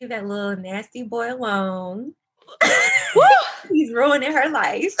that little nasty boy alone. He's ruining her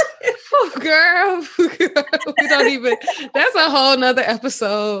life. Girl, we don't even, that's a whole nother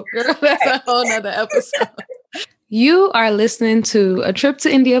episode. Girl, that's a whole nother episode. You are listening to A Trip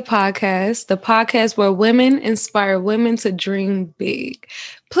to India podcast, the podcast where women inspire women to dream big.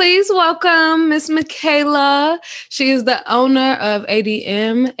 Please welcome Miss Michaela. She is the owner of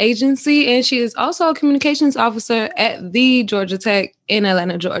ADM Agency, and she is also a communications officer at the Georgia Tech in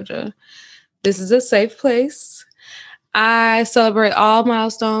Atlanta, Georgia. This is a safe place. I celebrate all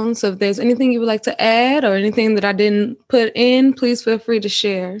milestones. So if there's anything you would like to add or anything that I didn't put in, please feel free to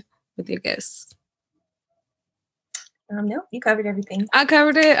share with your guests. No, you covered everything. I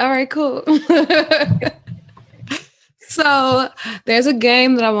covered it. All right, cool. So there's a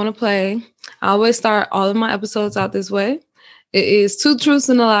game that I want to play. I always start all of my episodes out this way. It is 2 truths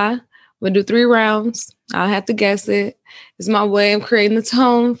and a lie. We'll do 3 rounds. I'll have to guess it. It's my way of creating the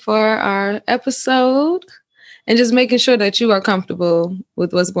tone for our episode and just making sure that you are comfortable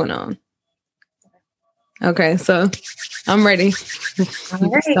with what's going on. Okay, so I'm ready. All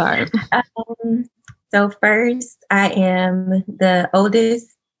right. Start. So first, I am the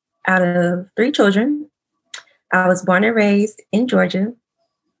oldest out of 3 children. I was born and raised in Georgia,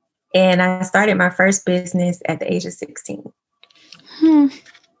 and I started my first business at the age of 16. Well,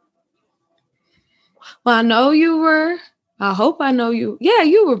 I know you were. I hope I know you. Yeah,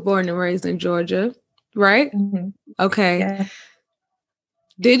 you were born and raised in Georgia, right? Mm-hmm. Okay. Yeah.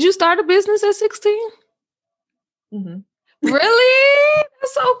 Did you start a business at 16? Mm-hmm. Really?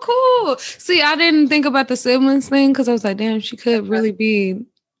 That's so cool. See, I didn't think about the siblings thing because I was like, damn, she could really be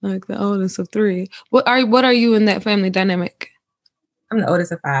like the oldest of 3. What are you in that family dynamic? I'm the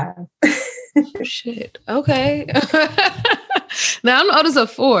oldest of 5. Shit. Okay. Now I'm the oldest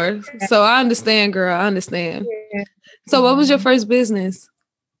of 4. So I understand, girl. I understand. Yeah. So what was your first business?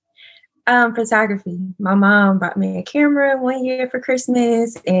 Photography. My mom bought me a camera one year for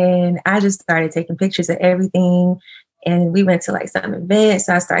Christmas, and I just started taking pictures of everything. And we went to like some events,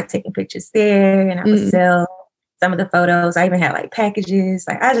 so I started taking pictures there, and I would sell some of the photos. I even had like packages.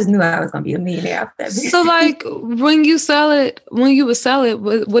 Like I just knew I was gonna be a millionaire after that. So like when you would sell it,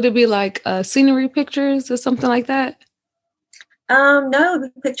 would it be like scenery pictures or something like that? No,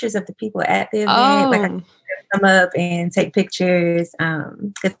 the pictures of the people at the event. Like I could come up and take pictures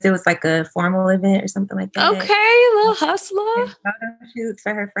because it was like a formal event or something like that. Okay, little hustler. Photo shoots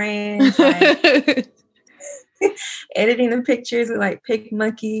for her friends. Like, editing the pictures with like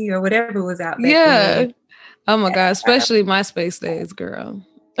PicMonkey or whatever was out there. Yeah. Oh my God, especially MySpace days, girl.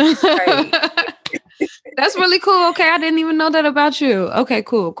 Right. That's really cool. Okay, I didn't even know that about you. Okay,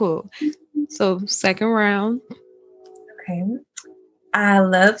 cool. So second round. Okay. I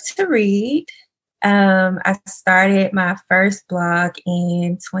love to read. I started my first blog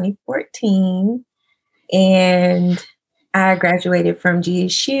in 2014, and I graduated from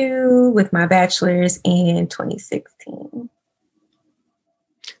GSU with my bachelor's in 2016.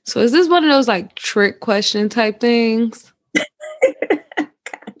 So is this one of those like trick question type things?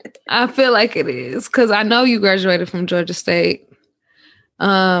 I feel like it is because I know you graduated from Georgia State.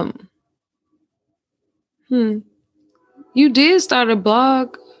 You did start a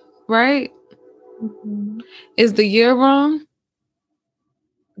blog, right? Mm-hmm. Is the year wrong?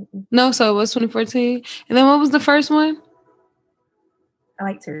 No, so it was 2014. And then what was the first one? I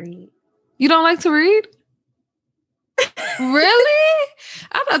like to read. You don't like to read? Really?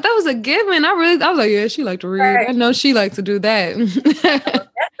 I thought that was a given. I was like, yeah, she liked to read. Right. I know she liked to do that. That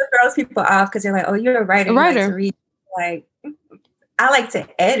throws people off because they're like, oh, you're a writer. You like to read. Like, I like to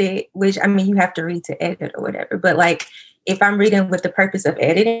edit, which, I mean, you have to read to edit or whatever. But like, if I'm reading with the purpose of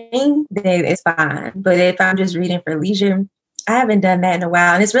editing, then it's fine. But if I'm just reading for leisure, I haven't done that in a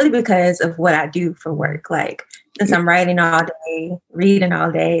while. And it's really because of what I do for work. Like, since I'm writing all day, reading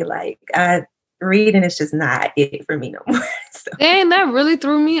all day, like, reading is just not it for me no more. So. Dang, that really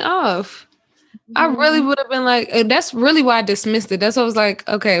threw me off. I really would have been like, that's really why I dismissed it. That's why I was like,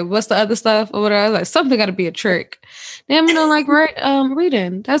 okay, what's the other stuff or whatever? I was like, something got to be a trick. Damn, you don't like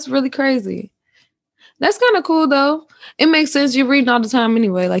reading. That's really crazy. That's kind of cool though. It makes sense. You're reading all the time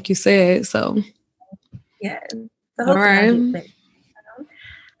anyway, like you said. So yeah. All right.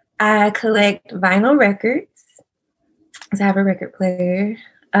 I collect vinyl records. So I have a record player.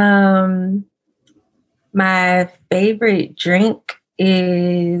 My favorite drink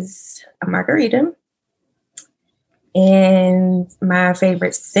is a margarita. And my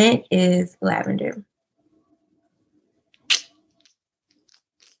favorite scent is lavender.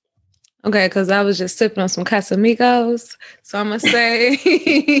 Okay, because I was just sipping on some Casamigos. So I'm going to say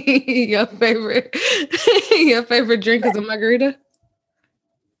your favorite drink is a margarita?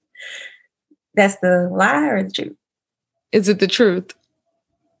 That's the lie or the truth? Is it the truth?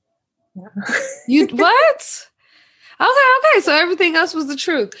 No. You what? Okay. So everything else was the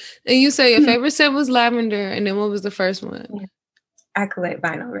truth. And you say your favorite scent was lavender, and then what was the first one? I collect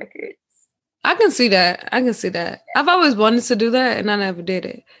vinyl records. I can see that. I've always wanted to do that, and I never did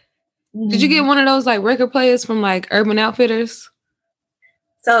it. Did you get one of those like record players from like Urban Outfitters?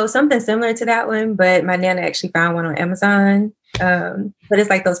 So something similar to that one, but my nana actually found one on Amazon. But it's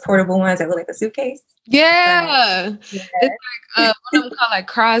like those portable ones that look like a suitcase. Yeah. It's like one of them called like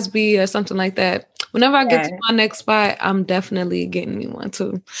Crosby or something like that. Whenever I get to my next spot, I'm definitely getting me one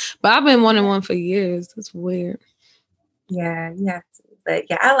too. But I've been wanting one for years. That's weird. Yeah. But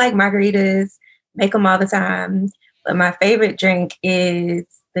yeah, I like margaritas, make them all the time. But my favorite drink is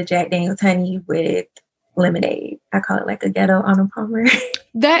the Jack Daniel's honey with lemonade. I call it like a ghetto Arnold Palmer.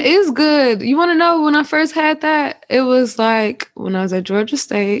 That is good. You want to know when I first had that? It was like when I was at Georgia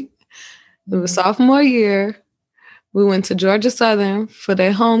State. It was sophomore year. We went to Georgia Southern for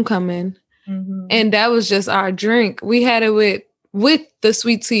their homecoming. Mm-hmm. And that was just our drink. We had it with the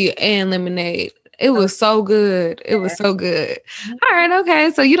sweet tea and lemonade. It was so good. It was so good. All right.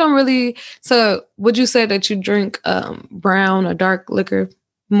 Okay. So you don't really, so would you say that you drink brown or dark liquor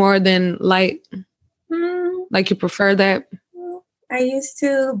more than light? Like you prefer that? I used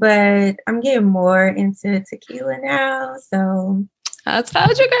to, but I'm getting more into tequila now. So I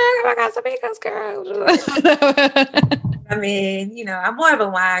told you, girl, I got some Migos, girl. I mean, you know, I'm more of a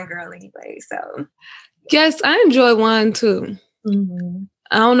wine girl anyway. So yes, I enjoy wine too. Mm-hmm.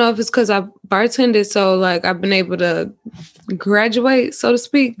 I don't know if it's because I bartended, so like I've been able to graduate, so to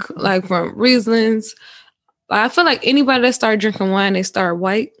speak, like from Rieslings. I feel like anybody that started drinking wine, they start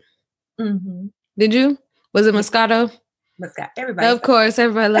white. Mm-hmm. Did you? Was it Moscato? Moscato. Everybody. Of course,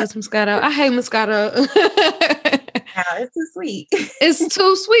 everybody loves Moscato. I hate Moscato. It's too sweet. It's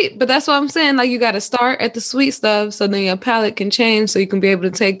too sweet, but that's what I'm saying. Like you got to start at the sweet stuff, so then your palate can change, so you can be able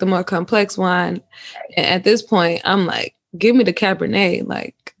to take the more complex wine. Right. And at this point, I'm like, give me the Cabernet.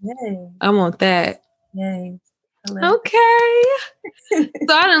 Like, I want that. Yay. Okay. So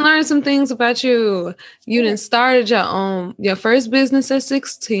I done learned some things about you. You done started your first business at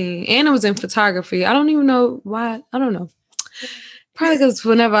 16, and it was in photography. I don't even know why. I don't know. Probably because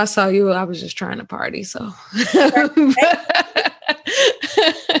whenever I saw you, I was just trying to party. So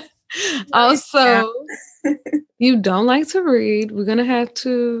also, you don't like to read. We don't have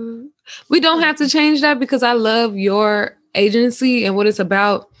to change that because I love your agency and what it's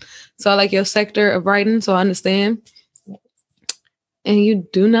about. So I like your sector of writing. So I understand. And you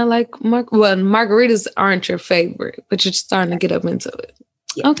do not like margaritas aren't your favorite, but you're starting to get up into it.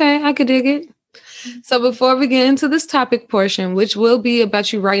 Yeah. Okay, I could dig it. So before we get into this topic portion, which will be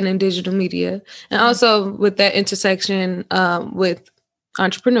about you writing in digital media, and also with that intersection with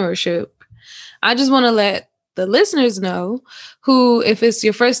entrepreneurship, I just want to let the listeners know who, if it's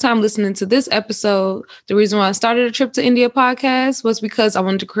your first time listening to this episode, the reason why I started a Trip to India podcast was because I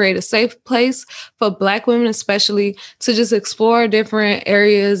wanted to create a safe place for Black women, especially to just explore different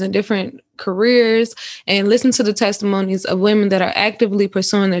areas and different careers and listen to the testimonies of women that are actively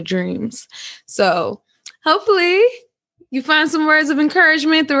pursuing their dreams. So hopefully you find some words of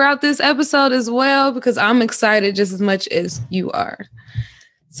encouragement throughout this episode as well, because I'm excited just as much as you are.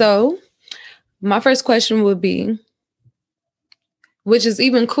 So my first question would be, which is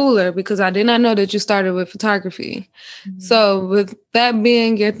even cooler because I did not know that you started with photography. Mm-hmm. So with that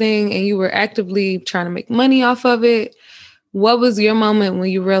being your thing and you were actively trying to make money off of it, what was your moment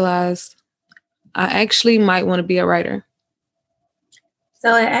when you realized I actually might want to be a writer?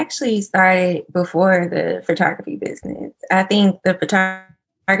 So it actually started before the photography business. I think the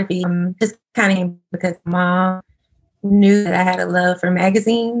photography just kind of because mom knew that I had a love for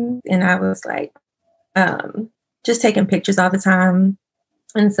magazines, and I was like just taking pictures all the time.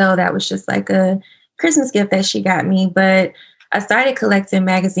 And so that was just like a Christmas gift that she got me. But I started collecting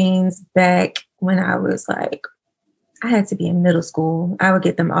magazines back when I was like, I had to be in middle school. I would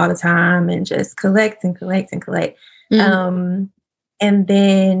get them all the time and just collect and collect and collect. Mm-hmm. And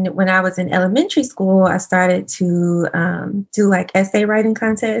then when I was in elementary school, I started to do like essay writing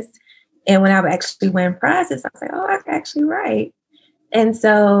contests. And when I would actually win prizes, I was like, oh, I can actually write. And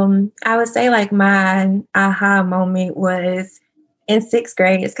so I would say like my aha moment was in 6th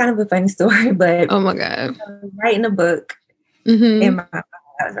grade. It's kind of a funny story, but oh my God, I was writing a book. Mm-hmm. I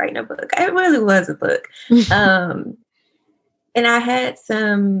was writing a book. It really was a book. And I had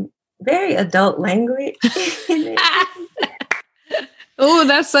some very adult language in it. Oh,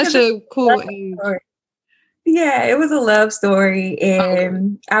 that's such a cool age. Yeah, it was a love story.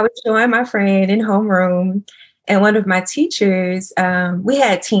 And I was showing my friend in homeroom. And one of my teachers, we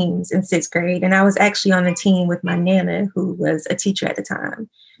had teams in 6th grade, and I was actually on a team with my Nana, who was a teacher at the time.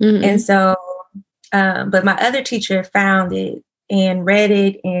 Mm-hmm. And so, but my other teacher found it and read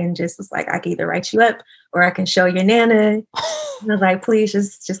it and just was like, I can either write you up or I can show your Nana. I was like, please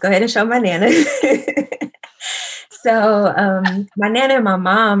just go ahead and show my Nana. So my Nana and my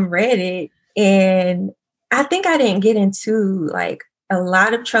mom read it, and I think I didn't get into like a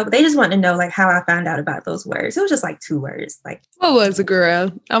lot of trouble. They just wanted to know like how I found out about those words. It was just like 2 words. Like, what was it,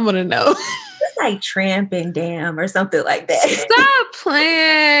 girl? I want to know. It's like tramp and damn or something like that. Stop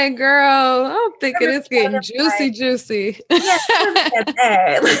playing, girl. I'm thinking it's getting juicy. Yeah, that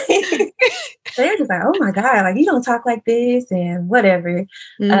bad. They're just like, oh my God, like you don't talk like this and whatever.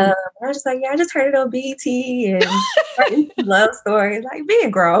 I was just like, yeah, I just heard it on BET and love stories, like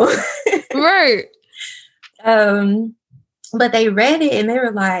being grown. Right. But they read it and they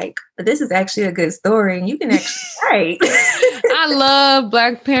were like, this is actually a good story and you can actually write. I love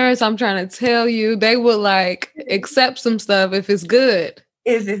Black parents. I'm trying to tell you, they will like accept some stuff if it's good.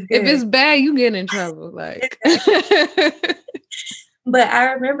 If it's bad, you get in trouble. Like, but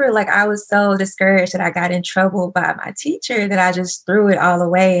I remember like I was so discouraged that I got in trouble by my teacher that I just threw it all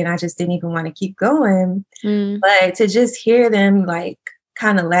away and I just didn't even want to keep going. But to just hear them like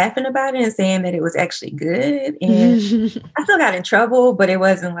kind of laughing about it and saying that it was actually good. And I still got in trouble, but it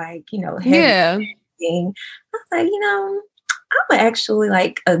wasn't like, heavy. Yeah. Thing. I was like, I'm actually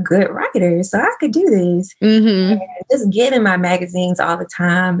like a good writer, so I could do this. And just getting my magazines all the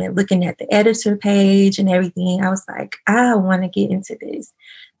time and looking at the editor page and everything, I was like, I want to get into this.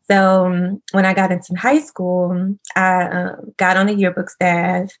 So when I got into high school, I got on the yearbook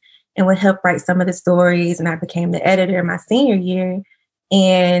staff and would help write some of the stories. And I became the editor my senior year.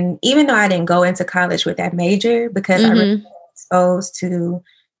 And even though I didn't go into college with that major, because I was exposed to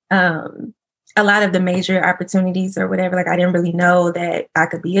a lot of the major opportunities or whatever, like I didn't really know that I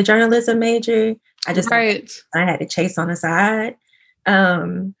could be a journalism major. I just I had to chase on the side.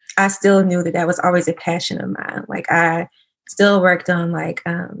 I still knew that was always a passion of mine. Like I still worked on like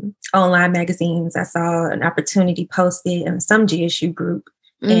online magazines. I saw an opportunity posted in some GSU group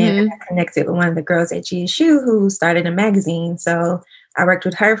and I connected with one of the girls at GSU who started a magazine. So I worked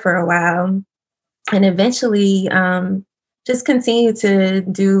with her for a while and eventually just continued to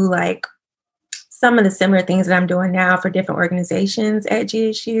do like some of the similar things that I'm doing now for different organizations at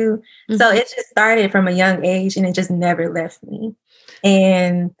GSU. So it just started from a young age and it just never left me.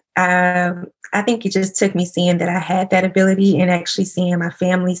 And I think it just took me seeing that I had that ability and actually seeing my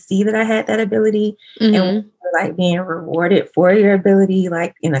family see that I had that ability and like being rewarded for your ability,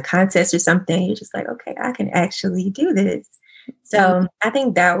 like in a contest or something, you're just like, okay, I can actually do this. So I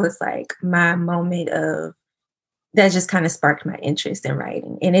think that was like my moment of that just kind of sparked my interest in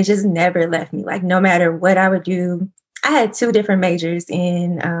writing. And it just never left me. Like no matter what I would do, I had 2 different majors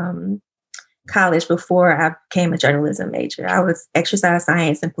in college before I became a journalism major. I was exercise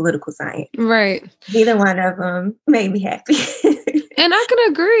science and political science. Right. Neither one of them made me happy. And I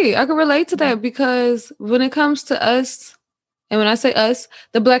can agree. I can relate to that because when it comes to us, and when I say us,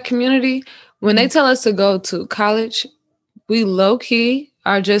 the Black community, when they tell us to go to college, we low-key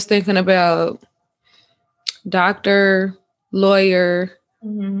are just thinking about doctor, lawyer,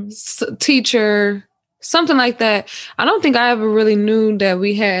 teacher, something like that. I don't think I ever really knew that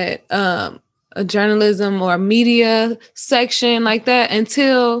we had a journalism or a media section like that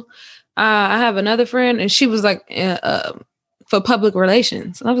until I have another friend and she was like for public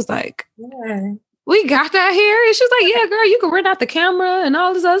relations. And I was like, we got that here? And she's like, yeah, girl, you can rent out the camera and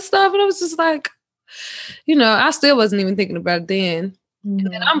all this other stuff. And I was just like, I still wasn't even thinking about it then.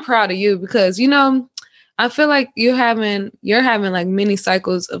 And I'm proud of you because, I feel like you're having like many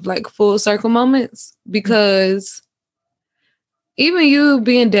cycles of like full circle moments because even you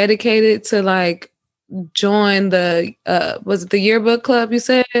being dedicated to like join the was it the yearbook club you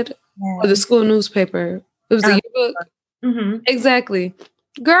said or the school newspaper? It was the yearbook. Exactly,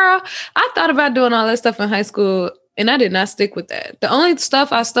 girl. I thought about doing all that stuff in high school and I did not stick with that. The only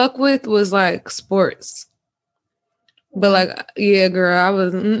stuff I stuck with was like sports. But like, yeah, girl, I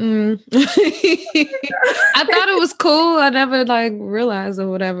was, I thought it was cool. I never like realized or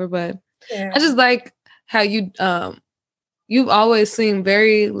whatever, but I just like how you, you've always seemed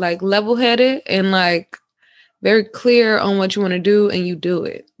very like level-headed and like very clear on what you want to do and you do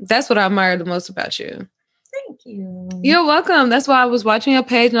it. That's what I admire the most about you. Thank you. You're welcome. That's why I was watching your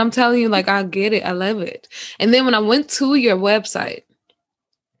page and I'm telling you, like, I get it. I love it. And then when I went to your website,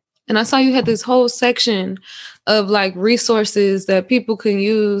 and I saw you had this whole section of like resources that people can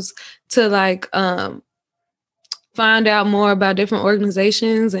use to like find out more about different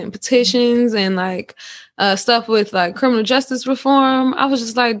organizations and petitions and like stuff with like criminal justice reform, I was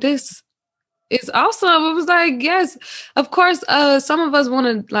just like, this is awesome. It was like, yes, of course, some of us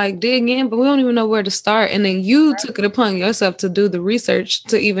want to like dig in, but we don't even know where to start. And then you took it upon yourself to do the research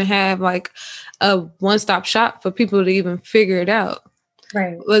to even have like a one-stop shop for people to even figure it out.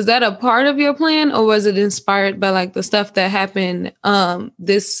 Right. Was that a part of your plan, or was it inspired by like the stuff that happened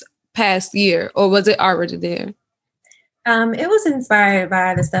this past year, or was it already there? It was inspired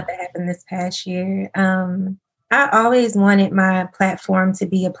by the stuff that happened this past year. I always wanted my platform to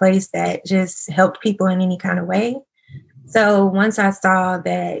be a place that just helped people in any kind of way. So once I saw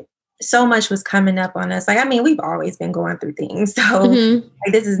that so much was coming up on us, like, I mean, we've always been going through things. So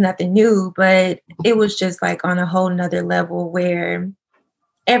like, this is nothing new, but it was just like on a whole nother level where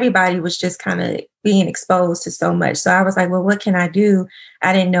everybody was just kind of being exposed to so much. So I was like, well, what can I do?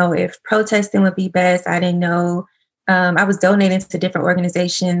 I didn't know if protesting would be best. I didn't know. I was donating to different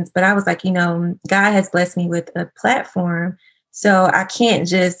organizations, but I was like, you know, God has blessed me with a platform. So I can't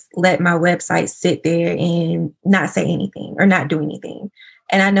just let my website sit there and not say anything or not do anything.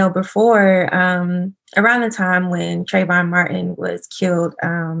 And I know before, around the time when Trayvon Martin was killed,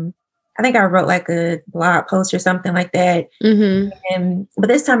 I think I wrote like a blog post or something like that. But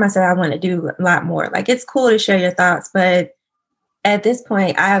this time I said I want to do a lot more. Like, it's cool to share your thoughts, but at this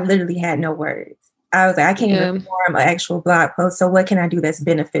point, I literally had no words. I was like, I can't even form an actual blog post. So what can I do that's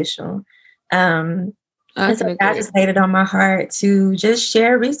beneficial? And so I just laid it on my heart to just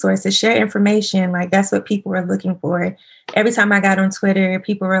share resources, share information. Like, that's what people were looking for. Every time I got on Twitter,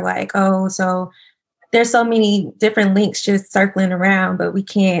 people were like, oh, so there's so many different links just circling around, but we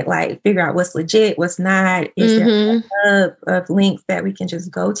can't like figure out what's legit, what's not. Is there a hub of links that we can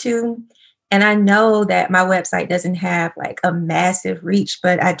just go to? And I know that my website doesn't have like a massive reach,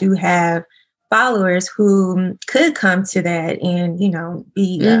 but I do have followers who could come to that and, you know,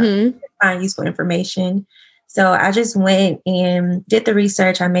 find useful information. So I just went and did the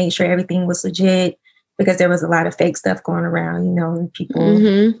research. I made sure everything was legit because there was a lot of fake stuff going around, you know, and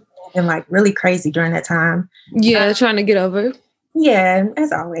people been like really crazy during that time. Yeah, trying to get over. Yeah,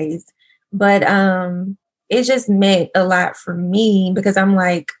 as always. But it just meant a lot for me because I'm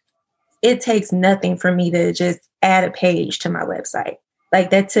like, it takes nothing for me to just add a page to my website. Like,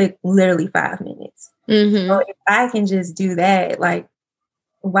 that took literally 5 minutes. So if I can just do that, like,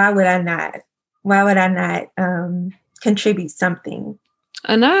 why would I not? Why would I not contribute something?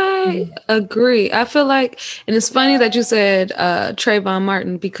 And I agree. I feel like, and it's funny that you said Trayvon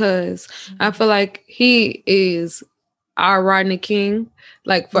Martin, because I feel like he is our Rodney King,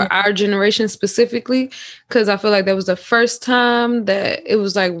 like for our generation specifically, because I feel like that was the first time that it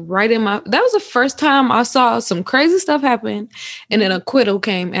was like that was the first time I saw some crazy stuff happen and an acquittal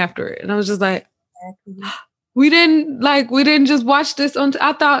came after it. And I was just like, we didn't just watch this on.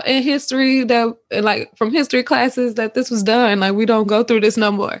 I thought in history that, like, from history classes, that this was done. Like, we don't go through this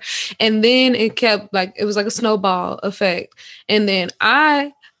no more. And then it kept like, it was like a snowball effect. And then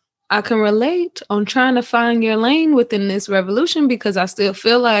I can relate on trying to find your lane within this revolution, because I still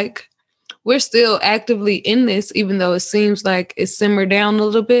feel like we're still actively in this, even though it seems like it's simmered down a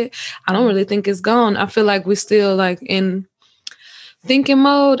little bit. I don't really think it's gone. I feel like we're still like in thinking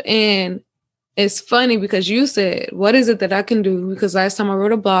mode. And it's funny because you said, what is it that I can do? Because last time I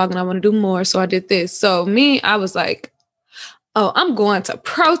wrote a blog and I want to do more. So I did this. So I was like, oh, I'm going to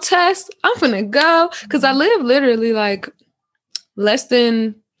protest. I'm going to go. Because I live literally like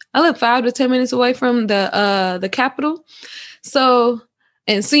I live 5 to 10 minutes away from the Capitol. So,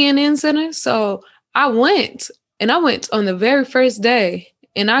 and CNN Center. So I went on the very first day,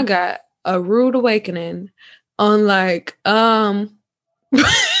 and I got a rude awakening on like,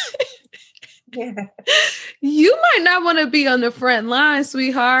 you might not want to be on the front line,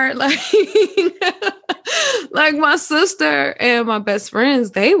 sweetheart. Like, like my sister and my best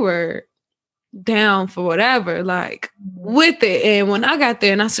friends, they were down for whatever, like with it. And when I got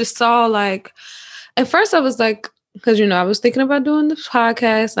there and I just saw, like, at first I was like, because, you know, I was thinking about doing this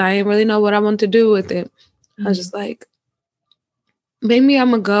podcast. I didn't really know what I wanted to do with it. I was just like, maybe I'm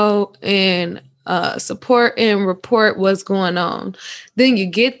going to go and support and report what's going on. Then you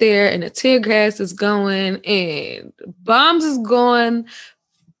get there and the tear gas is going and bombs is going,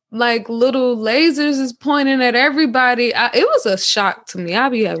 like little lasers is pointing at everybody. It was a shock to me. I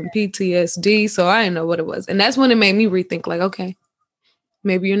be having PTSD, so I didn't know what it was. And that's when it made me rethink, like, okay,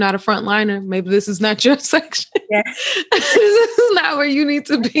 maybe you're not a frontliner. Maybe this is not your section. Yeah. This is not where you need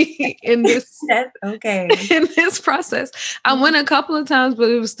to be in this. That's okay. In this process. I went a couple of times,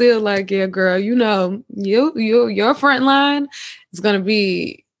 but it was still like, yeah, girl, you know, your front line is going to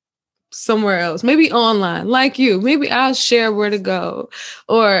be somewhere else, maybe online, like you. Maybe I'll share where to go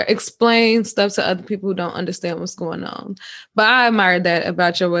or explain stuff to other people who don't understand what's going on. But I admire that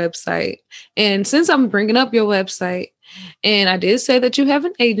about your website. And since I'm bringing up your website, and I did say that you have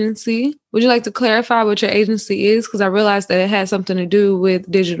an agency, would you like to clarify what your agency is? Because I realized that it has something to do with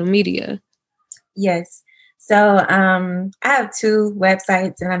digital media. Yes. So I have 2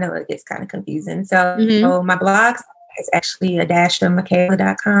 websites, and I know it gets kind of confusing. So my blog is actually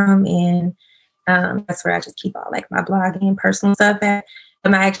adashamichaela.com, and that's where I just keep all like my blogging and personal stuff at.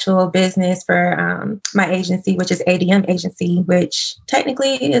 But my actual business for my agency, which is ADM Agency, which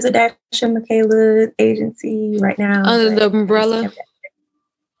technically is a Dasha Michaela agency right now. Under the umbrella?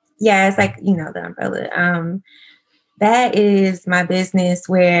 Yeah, it's like, the umbrella. That is my business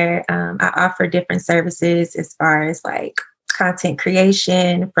where I offer different services as far as like content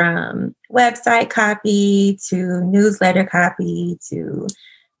creation, from website copy to newsletter copy to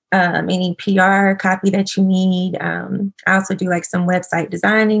any PR copy that you need. I also do like some website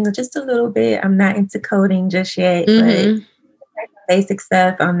designing, just a little bit. I'm not into coding just yet, but basic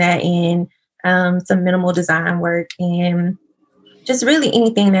stuff on that end, some minimal design work, and just really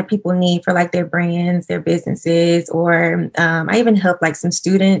anything that people need for like their brands, their businesses, or I even help like some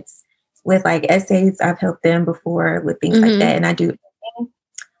students with like essays. I've helped them before with things like that, and I do.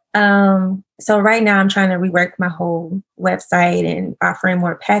 So right now I'm trying to rework my whole website and offering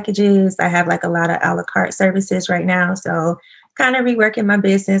more packages. I have like a lot of a la carte services right now, so kind of reworking my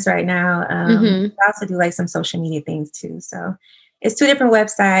business right now. I also do like some social media things too. So it's 2 different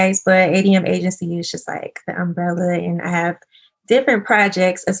websites, but ADM Agency is just like the umbrella, and I have different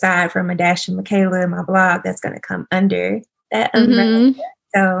projects aside from Dasha Michaela, my blog, that's going to come under that umbrella.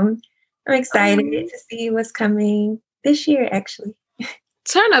 So I'm excited to see what's coming this year, actually.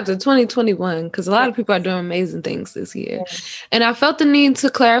 Turn up to 2021, because a lot of people are doing amazing things this year. And I felt the need to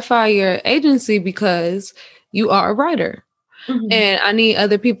clarify your agency because you are a writer. And I need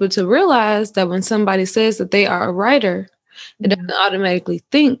other people to realize that when somebody says that they are a writer, it doesn't automatically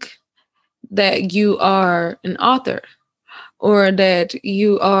think that you are an author or that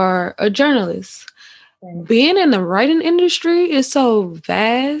you are a journalist. Being in the writing industry is so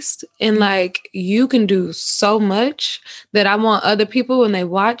vast, and like you can do so much that I want other people, when they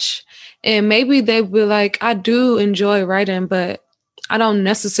watch, and maybe they will like, I do enjoy writing, but I don't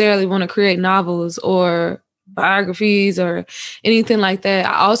necessarily want to create novels or biographies or anything like that.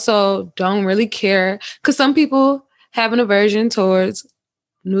 I also don't really care, because some people have an aversion towards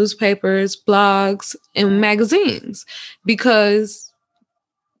newspapers, blogs, and magazines, because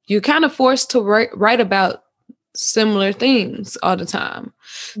you're kind of forced to write about similar things all the time.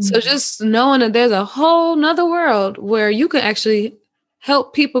 So just knowing that there's a whole nother world where you can actually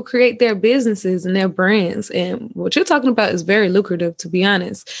help people create their businesses and their brands. And what you're talking about is very lucrative, to be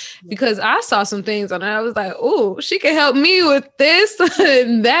honest, because I saw some things on it. I was like, oh, she can help me with this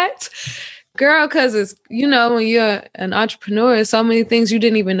and that. Girl, because it's, when you're an entrepreneur, so many things you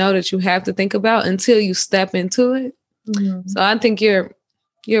didn't even know that you have to think about until you step into it. So I think you're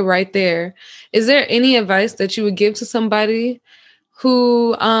right there. Is there any advice that you would give to somebody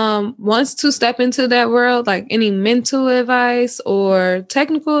who wants to step into that world, like any mental advice or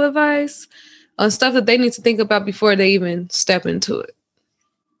technical advice on stuff that they need to think about before they even step into it?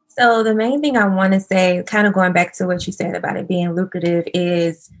 So the main thing I want to say, kind of going back to what you said about it being lucrative,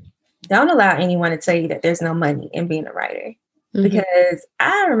 is don't allow anyone to tell you that there's no money in being a writer. Because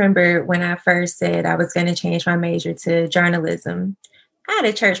I remember when I first said I was going to change my major to journalism, I had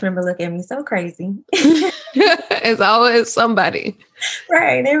a church member look at me so crazy. It's always somebody.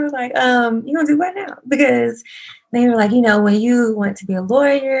 Right. They were like, you gonna do what now? Because they were like, when you want to be a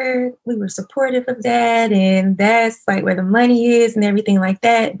lawyer, we were supportive of that. And that's like where the money is and everything like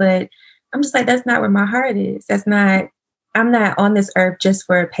that. But I'm just like, that's not where my heart is. I'm not on this earth just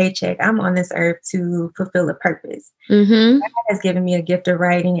for a paycheck. I'm on this earth to fulfill a purpose. God has given me a gift of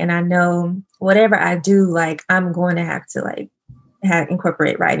writing. And I know whatever I do, like I'm going to have to like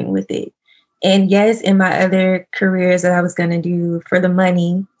incorporate writing with it. And yes, in my other careers that I was going to do for the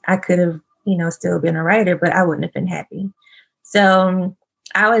money, I could have, still been a writer, but I wouldn't have been happy. So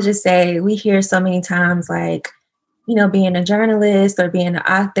I would just say, we hear so many times like, being a journalist or being an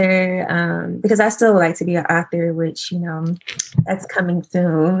author, because I still would like to be an author, which, that's coming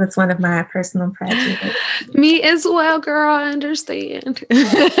soon. That's one of my personal projects. Me as well, girl. I understand.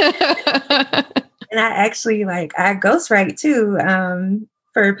 And I actually I ghostwrite too,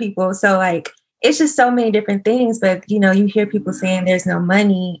 for people. So like, it's just so many different things, but you hear people saying there's no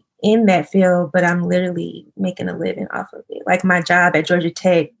money in that field, but I'm literally making a living off of it. Like my job at Georgia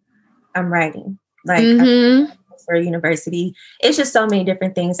Tech, I'm writing. Like I'm for a university. It's just so many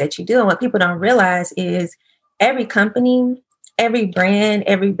different things that you do. And what people don't realize is every company, every brand,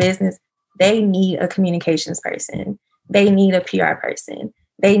 every business, they need a communications person. They need a PR person.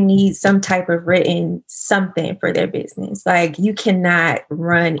 They need some type of written something for their business. Like, you cannot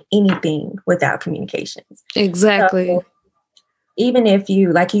run anything without communications. Exactly. So, even if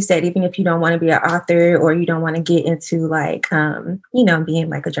you, like you said, even if you don't want to be an author or you don't want to get into like, being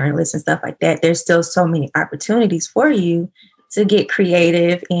like a journalist and stuff like that, there's still so many opportunities for you to get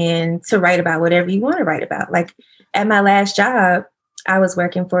creative and to write about whatever you want to write about. Like at my last job, I was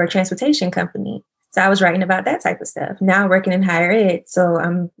working for a transportation company. So I was writing about that type of stuff. Now I'm working in higher ed. So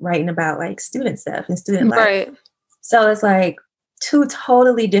I'm writing about like student stuff and student life. Right. So it's like two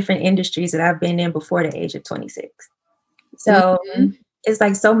totally different industries that I've been in before the age of 26. So it's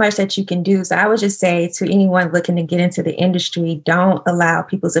like so much that you can do. So I would just say to anyone looking to get into the industry, don't allow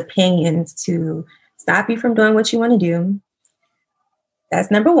people's opinions to stop you from doing what you want to do. That's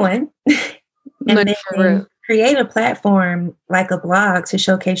number one. And then create a platform like a blog to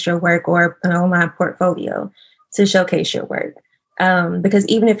showcase your work, or an online portfolio to showcase your work. Because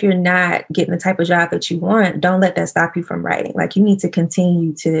even if you're not getting the type of job that you want, don't let that stop you from writing. Like, you need to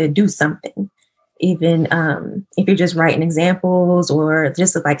continue to do something. Even if you're just writing examples or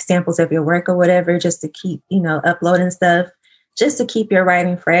just like samples of your work or whatever, just to keep, uploading stuff, just to keep your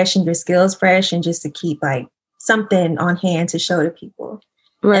writing fresh and your skills fresh, and just to keep like something on hand to show to people.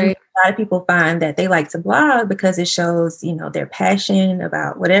 Right. And a lot of people find that they like to blog because it shows, their passion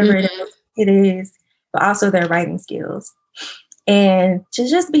about whatever it is, but also their writing skills. And to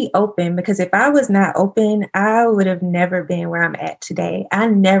just be open, because if I was not open, I would have never been where I'm at today. I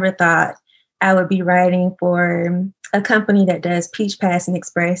never thought I would be writing for a company that does Peach Passing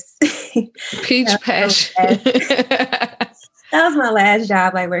Express. Peach Passion. That was my last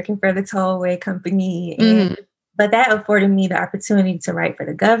job, like working for the tollway company. But that afforded me the opportunity to write for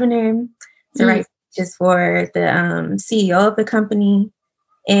the governor, to write just for the CEO of the company.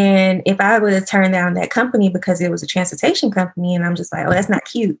 And if I would have turned down that company because it was a transportation company, and I'm just like, oh, that's not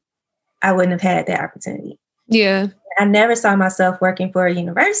cute, I wouldn't have had that opportunity. Yeah. I never saw myself working for a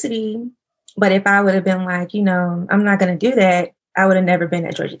university. But if I would have been like, I'm not going to do that, I would have never been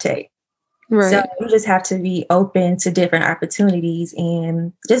at Georgia Tech. Right. So you just have to be open to different opportunities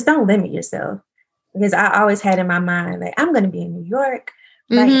and just don't limit yourself. Because I always had in my mind, like, I'm going to be in New York,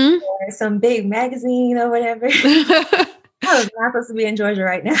 writing for some big magazine or whatever. I was not supposed to be in Georgia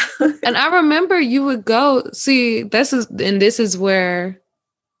right now. And I remember you would go, see, this is where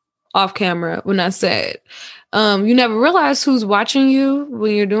off camera, when I said, you never realize who's watching you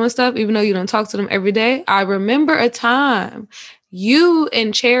when you're doing stuff, even though you don't talk to them every day. I remember a time you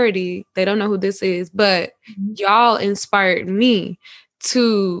and Charity, they don't know who this is, but y'all inspired me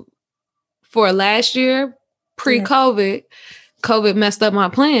for last year, pre-COVID. COVID messed up my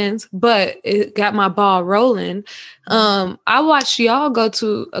plans, but it got my ball rolling. I watched y'all go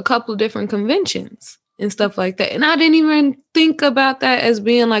to a couple of different conventions and stuff like that. And I didn't even think about that as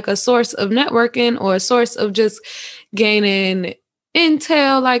being like a source of networking or a source of just gaining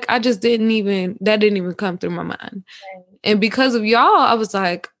intel. Like, that didn't even come through my mind. Right. And because of y'all, I was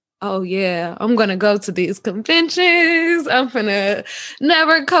like, oh yeah, I'm going to go to these conventions. I'm going to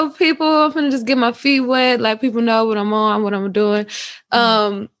network a couple people. I'm going to just get my feet wet, let people know what I'm on, what I'm doing.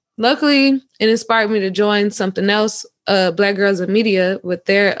 Luckily, it inspired me to join something else, Black Girls in Media, with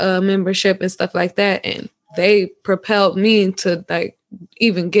their membership and stuff like that. And they propelled me to like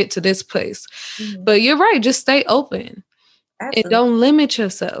even get to this place. But you're right. Just stay open. Absolutely. And don't limit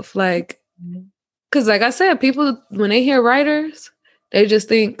yourself. Like, because like I said, people, when they hear writers, they just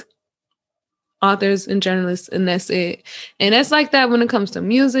think authors and journalists, and that's it. And that's like that when it comes to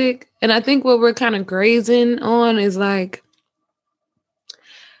music. And I think what we're kind of grazing on is like,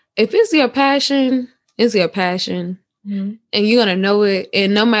 if it's your passion, it's your passion. And you're going to know it.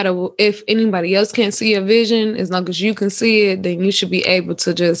 And no matter if anybody else can't see your vision, as long as you can see it, then you should be able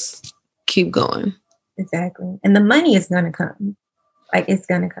to just keep going. Exactly. And the money is going to come. Like, it's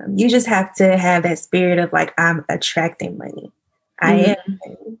going to come. You just have to have that spirit of like, I'm attracting money. I am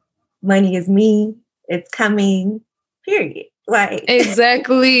money. Money is me. It's coming, period. Like,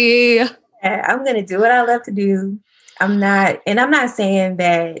 exactly. I'm going to do what I love to do. I'm not saying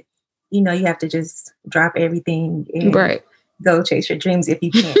that, you have to just drop everything and go chase your dreams if you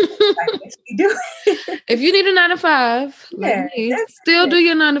can't. Like, you do. If you need a 9-to-5, still do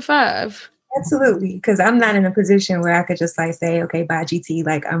your 9-to-5. Absolutely. Because I'm not in a position where I could just like say, okay, bye GT,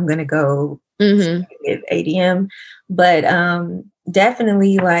 like I'm going to go at ADM. But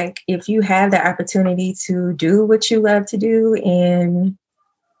definitely, like, if you have the opportunity to do what you love to do and,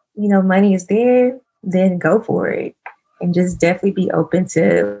 money is there, then go for it. And just definitely be open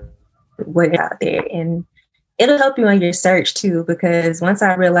to what's out there. And it'll help you on your search too, because once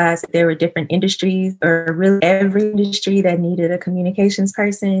I realized that there were different industries, or really every industry that needed a communications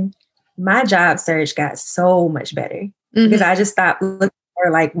person, my job search got so much better because I just stopped looking for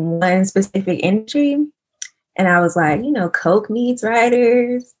like one specific industry. And I was like, Coke needs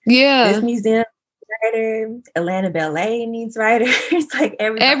writers. Yeah. This museum writer, Atlanta Ballet needs writers. Like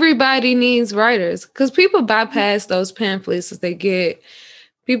everybody needs writers, because people bypass those pamphlets that they get.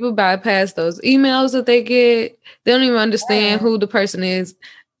 People bypass those emails that they get. They don't even understand who the person is.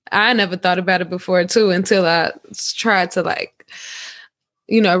 I never thought about it before too, until I tried to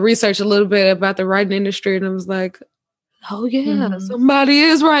research a little bit about the writing industry, and I was like, oh yeah, somebody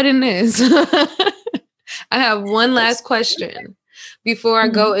is writing this. I have one last question before I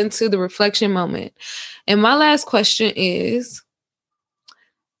go into the reflection moment. And my last question is,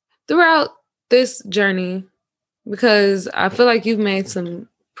 throughout this journey, because I feel like you've made some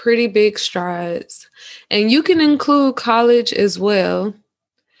pretty big strides, and you can include college as well.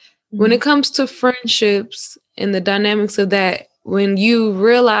 When it comes to friendships and the dynamics of that, when you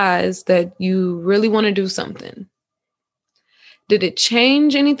realize that you really want to do something, did it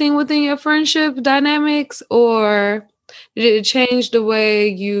change anything within your friendship dynamics, or did it change the way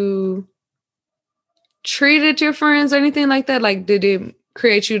you treated your friends or anything like that? Like, did it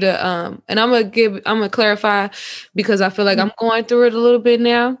create you to, and I'm going to clarify, because I feel like I'm going through it a little bit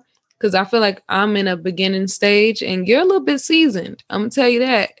now, because I feel like I'm in a beginning stage and you're a little bit seasoned. I'm going to tell you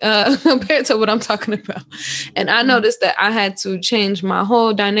that compared to what I'm talking about. And I noticed that I had to change my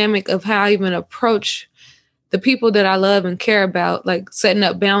whole dynamic of how I even approach the people that I love and care about, like setting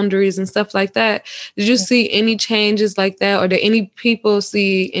up boundaries and stuff like that. Did you see any changes like that? Or did any people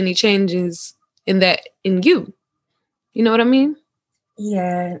see any changes in that in you? You know what I mean?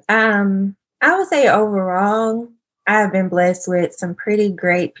 Yeah. I would say overall, I've been blessed with some pretty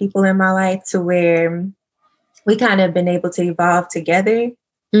great people in my life to where we kind of been able to evolve together.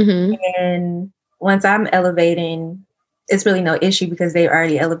 And once I'm elevating, it's really no issue because they're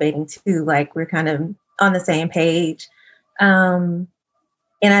already elevating too. Like, we're kind of on the same page. And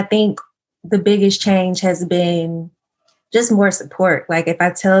I think the biggest change has been just more support. Like, if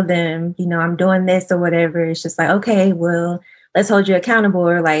I tell them, I'm doing this or whatever, it's just like, okay, well, let's hold you accountable,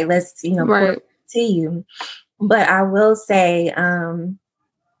 or like, let's, pour to you. But I will say, I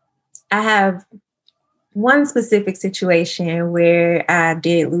have one specific situation where I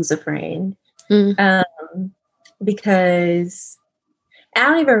did lose a friend, because I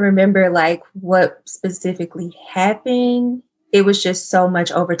don't even remember like what specifically happened. It was just so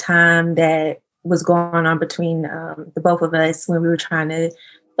much over time that was going on between the both of us when we were trying to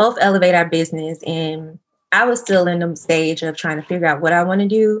both elevate our business. And I was still in the stage of trying to figure out what I want to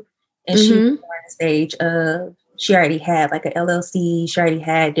do. And she was in the stage of, she already had like an LLC. She already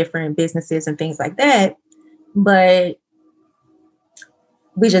had different businesses and things like that. But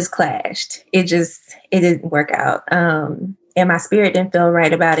we just clashed. It didn't work out. And my spirit didn't feel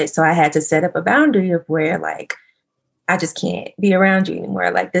right about it. So I had to set up a boundary of where, like, I just can't be around you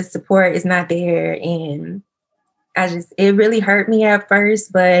anymore. Like, this support is not there. And it really hurt me at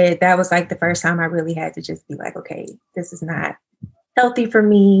first, but that was like the first time I really had to just be like, okay, this is not healthy for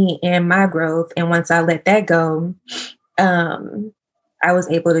me and my growth. And once I let that go, I was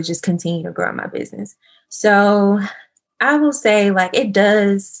able to just continue to grow my business. So I will say, like, it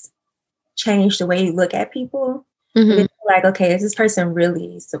does change the way you look at people. It's like, okay, is this person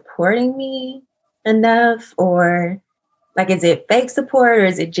really supporting me enough? Or like, is it fake support or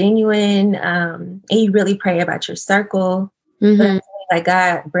is it genuine? And you really pray about your circle. But like,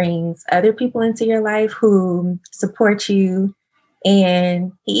 God brings other people into your life who support you.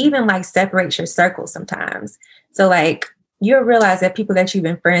 And he even like separates your circle sometimes. So like, you'll realize that people that you've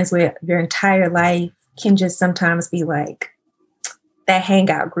been friends with your entire life can just sometimes be like that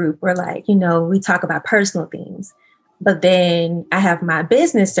hangout group where, like, we talk about personal things. But then I have my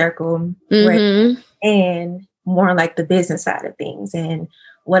business circle and more like the business side of things and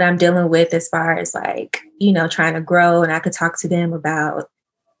what I'm dealing with as far as like, trying to grow. And I could talk to them about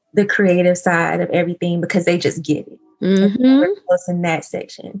the creative side of everything because they just get it. We're close in that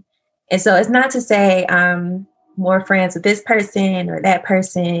section. And so it's not to say I'm more friends with this person or that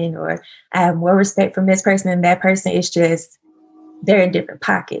person, or I have more respect from this person than that person. It's just they're in different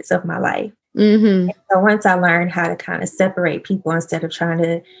pockets of my life. And so once I learned how to kind of separate people instead of trying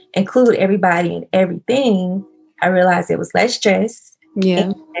to include everybody in everything, I realized it was less stress.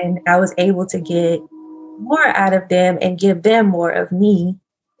 Yeah. And I was able to get more out of them and give them more of me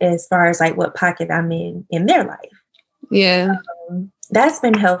as far as like what pocket I'm in their life. Yeah. that's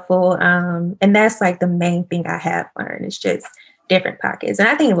been helpful. And that's like the main thing I have learned is just different pockets. And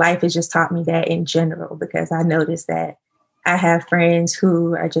I think life has just taught me that in general, because I noticed that I have friends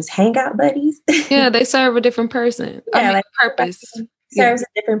who are just hangout buddies. Yeah, they serve a different person. Yeah, like purpose. Serves a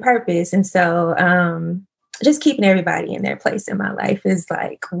different purpose. And so just keeping everybody in their place in my life is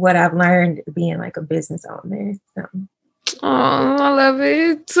like what I've learned being like a business owner. So. Oh, I love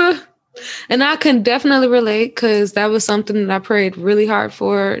it. And I can definitely relate, because that was something that I prayed really hard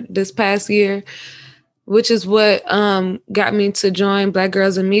for this past year, which is what got me to join Black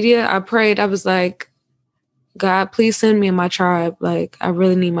Girls in Media. I prayed, I was like, God, please send me my tribe. Like, I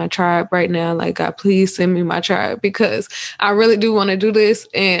really need my tribe right now. Like, God, please send me my tribe, because I really do want to do this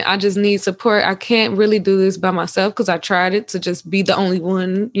and I just need support. I can't really do this by myself, because I tried it to just be the only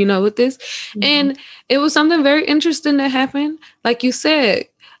one, with this. Mm-hmm. And it was something very interesting that happened. Like you said,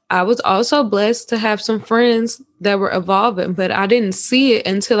 I was also blessed to have some friends that were evolving, but I didn't see it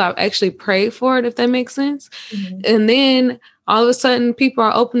until I actually prayed for it, if that makes sense. Mm-hmm. And then all of a sudden, people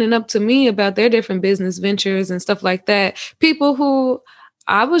are opening up to me about their different business ventures and stuff like that. People who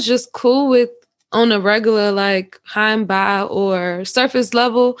I was just cool with on a regular, like, high and by or surface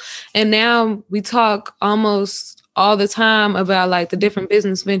level. And now we talk almost all the time about like the different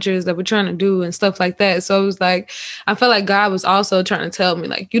business ventures that we're trying to do and stuff like that. So it was like, I felt like God was also trying to tell me,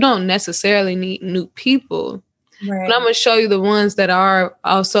 like, you don't necessarily need new people. Right. But I'm going to show you the ones that are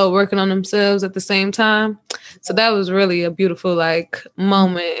also working on themselves at the same time. So that was really a beautiful, like,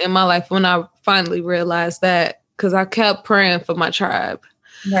 moment in my life when I finally realized that, because I kept praying for my tribe.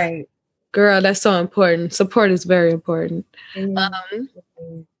 Right. Girl, that's so important. Support is very important.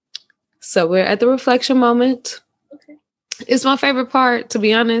 Mm-hmm. So we're at the reflection moment. Okay. It's my favorite part, to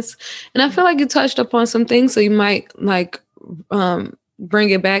be honest. And I feel like you touched upon some things, so you might, like,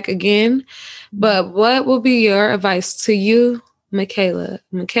 bring it back again. But what will be your advice to you, Michaela?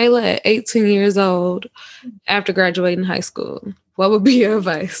 Michaela at 18 years old, after graduating high school. What would be your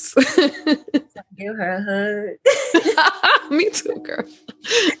advice? Give her a hug. Me too, girl.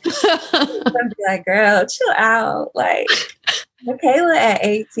 I'm be like, girl, chill out. Like, Michaela at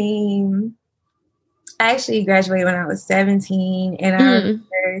 18, I actually graduated when I was 17. And I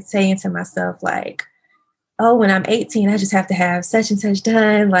remember saying to myself, like, oh, when I'm 18, I just have to have such and such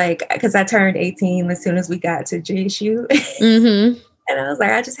done. Like, because I turned 18 as soon as we got to GSU. Mm-hmm. And I was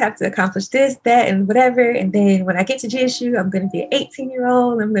like, I just have to accomplish this, that, and whatever. And then when I get to GSU, I'm going to be an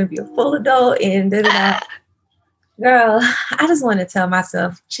 18-year-old. I'm going to be a full adult. And da-da-da. Girl, I just want to tell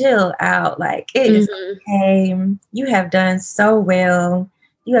myself, chill out. Like, it is okay. You have done so well.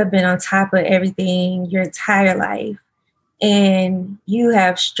 You have been on top of everything your entire life. And you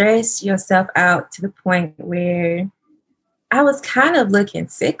have stressed yourself out to the point where I was kind of looking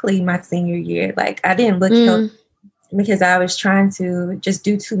sickly my senior year. Like, I didn't look healthy because I was trying to just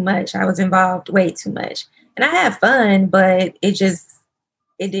do too much. I was involved way too much. And I had fun, but it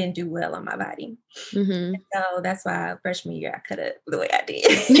didn't do well on my body. Mm-hmm. So that's why freshman year I cut it the way I did.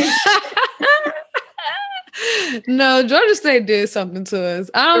 No, Georgia State did something to us.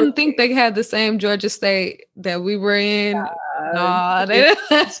 I don't think they had the same Georgia State that we were in. No, they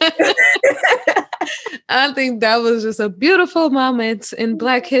I think that was just a beautiful moment in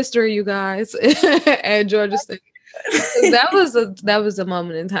Black history, you guys, at Georgia State. That was a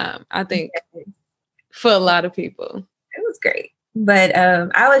moment in time, I think, for a lot of people. It was great. But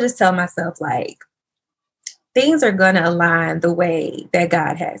I would just tell myself, like, things are going to align the way that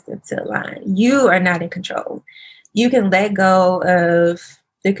God has them to align. You are not in control. You can let go of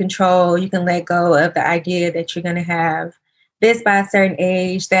the control. You can let go of the idea that you're going to have this by a certain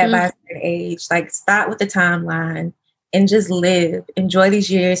age, that by a certain age. Like, stop with the timeline and just live. Enjoy these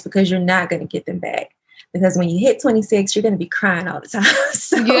years, because you're not going to get them back. Because when you hit 26, you're going to be crying all the time.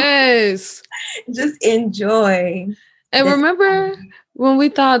 So yes. Just enjoy. And remember when we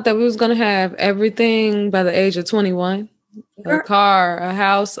thought that we was going to have everything by the age of 21? A car, a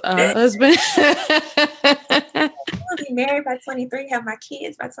house, a husband. I will be married by 23, have my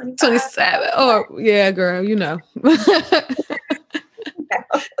kids by 25. 27. Oh, yeah, girl, you know.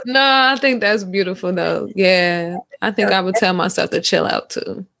 No, I think that's beautiful, though. Yeah, I think I would tell myself to chill out,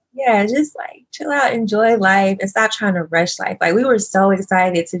 too. Yeah, just like chill out, enjoy life, and stop trying to rush life. Like, we were so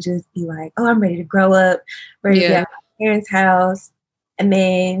excited to just be like, oh, I'm ready to grow up, ready to be at my parents' house. And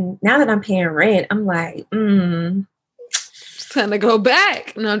then now that I'm paying rent, I'm like, it's time to go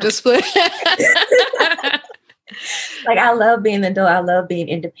back. No, I'm just playing. Like, I love being an adult. I love being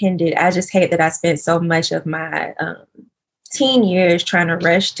independent. I just hate that I spent so much of my teen years trying to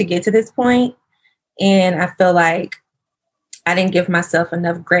rush to get to this point. And I feel like I didn't give myself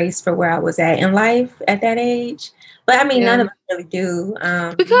enough grace for where I was at in life at that age. But I mean, none of us really do.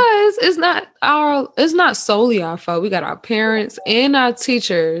 Because it's not solely our fault. We got our parents and our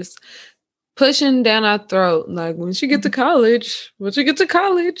teachers pushing down our throat. Like, once you get to college,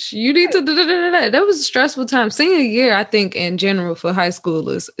 you need to That was a stressful time. Senior year, I think, in general for high school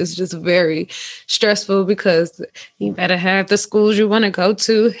is just very stressful because you better have the schools you want to go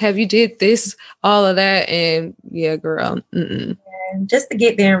to. Have you did this, all of that? And yeah, girl. And just to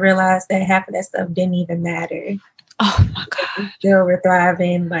get there and realize that half of that stuff didn't even matter. Oh my God. Still we're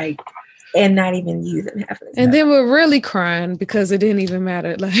thriving, like, and not even using half of it. And then we're really crying because it didn't even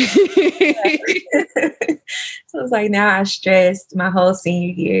matter. Like, so it's like now I stressed my whole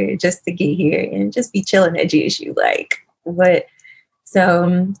senior year just to get here and just be chilling at GSU. Like, what?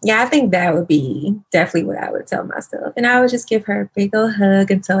 So yeah, I think that would be definitely what I would tell myself. And I would just give her a big old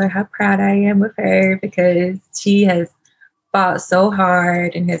hug and tell her how proud I am with her because she has fought so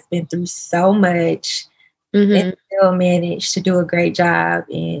hard and has been through so much. And still managed to do a great job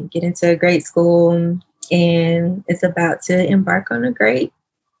and get into a great school, and is about to embark on a great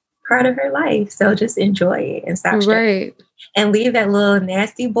part of her life. So just enjoy it and stop stressing. And leave that little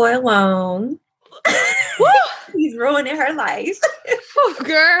nasty boy alone. He's ruining her life.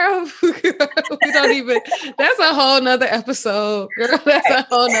 Girl, we don't even. That's a whole nother episode. Girl, that's a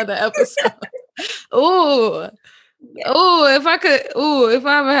whole nother episode. Ooh. Yeah. If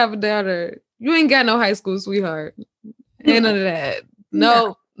I ever have a daughter, you ain't got no high school sweetheart. Ain't none of that.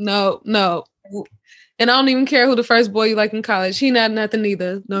 No. And I don't even care who the first boy you like in college. He not nothing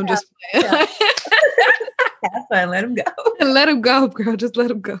either. No, I'm just playing. Have fun. Let him go. Let him go, girl. Just let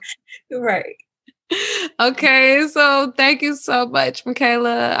him go. Right. Okay, so thank you so much,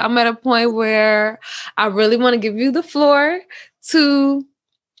 Michaela. I'm at a point where I really want to give you the floor to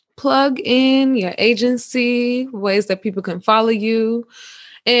plug in your agency, ways that people can follow you,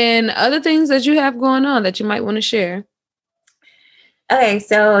 and other things that you have going on that you might want to share. Okay,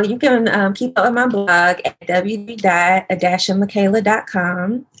 so you can keep up with my blog at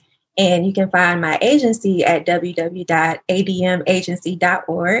www.adashamichaela.com, and you can find my agency at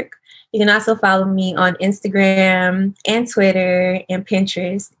www.admagency.org. You can also follow me on Instagram and Twitter and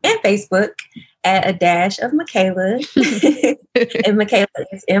Pinterest and Facebook at A Dash of Michaela. And Michaela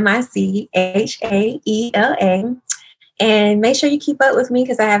is Michaela. And make sure you keep up with me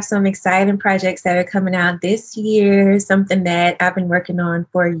because I have some exciting projects that are coming out this year, something that I've been working on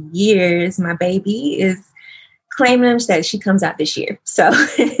for years. My baby is claiming that she comes out this year. So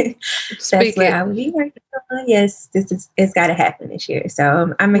that's what I will be working on. Yes, it's got to happen this year.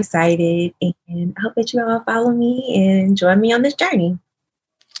 So I'm excited and I hope that you all follow me and join me on this journey.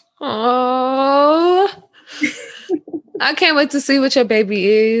 Oh, I can't wait to see what your baby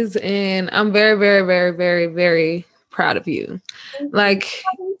is. And I'm very, very, very, very, very proud of you. Like,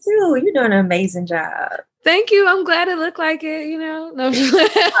 me too. You're doing an amazing job. Thank you. I'm glad it looked like it, No,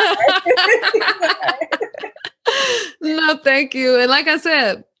 no, thank you. And like I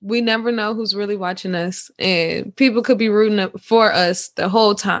said, we never know who's really watching us, and people could be rooting for us the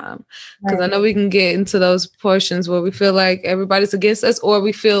whole time. Because I know we can get into those portions where we feel like everybody's against us or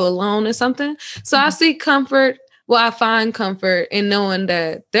we feel alone or something. So I seek comfort. Well, I find comfort in knowing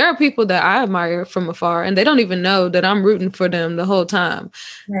that there are people that I admire from afar and they don't even know that I'm rooting for them the whole time.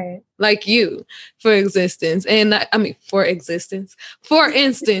 Right. Like you, for instance. And for instance. For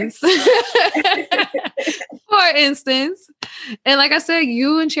instance. And like I said,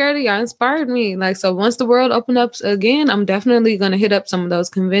 you and Charity are inspired me. Like, so once the world opens up again, I'm definitely going to hit up some of those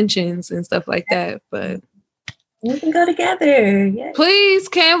conventions and stuff like that. But we can go together. Yes. Please,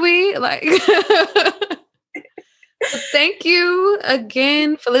 can we? Like... Thank you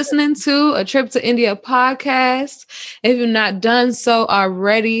again for listening to A Trip to India podcast. If you've not done so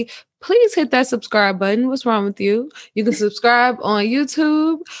already, please hit that subscribe button. What's wrong with you? You can subscribe on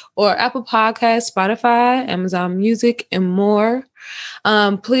YouTube or Apple Podcasts, Spotify, Amazon Music, and more.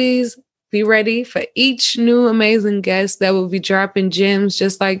 Please be ready for each new amazing guest that will be dropping gems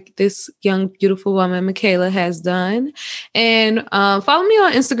just like this young, beautiful woman, Michaela, has done. And follow me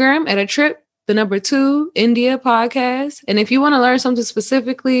on Instagram at A Trip 2 India podcast. And if you want to learn something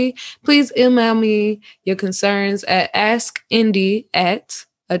specifically, please email me your concerns at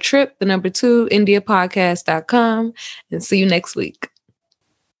askindy@atrip 2 India podcast.com, and see you next week.